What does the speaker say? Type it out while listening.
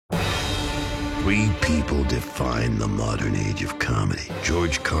Three people define the modern age of comedy: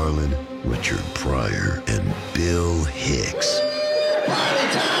 George Carlin, Richard Pryor, and Bill Hicks.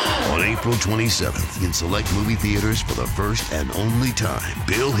 On April 27th, in select movie theaters for the first and only time,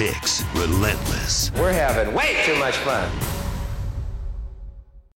 Bill Hicks, Relentless. We're having way too much fun.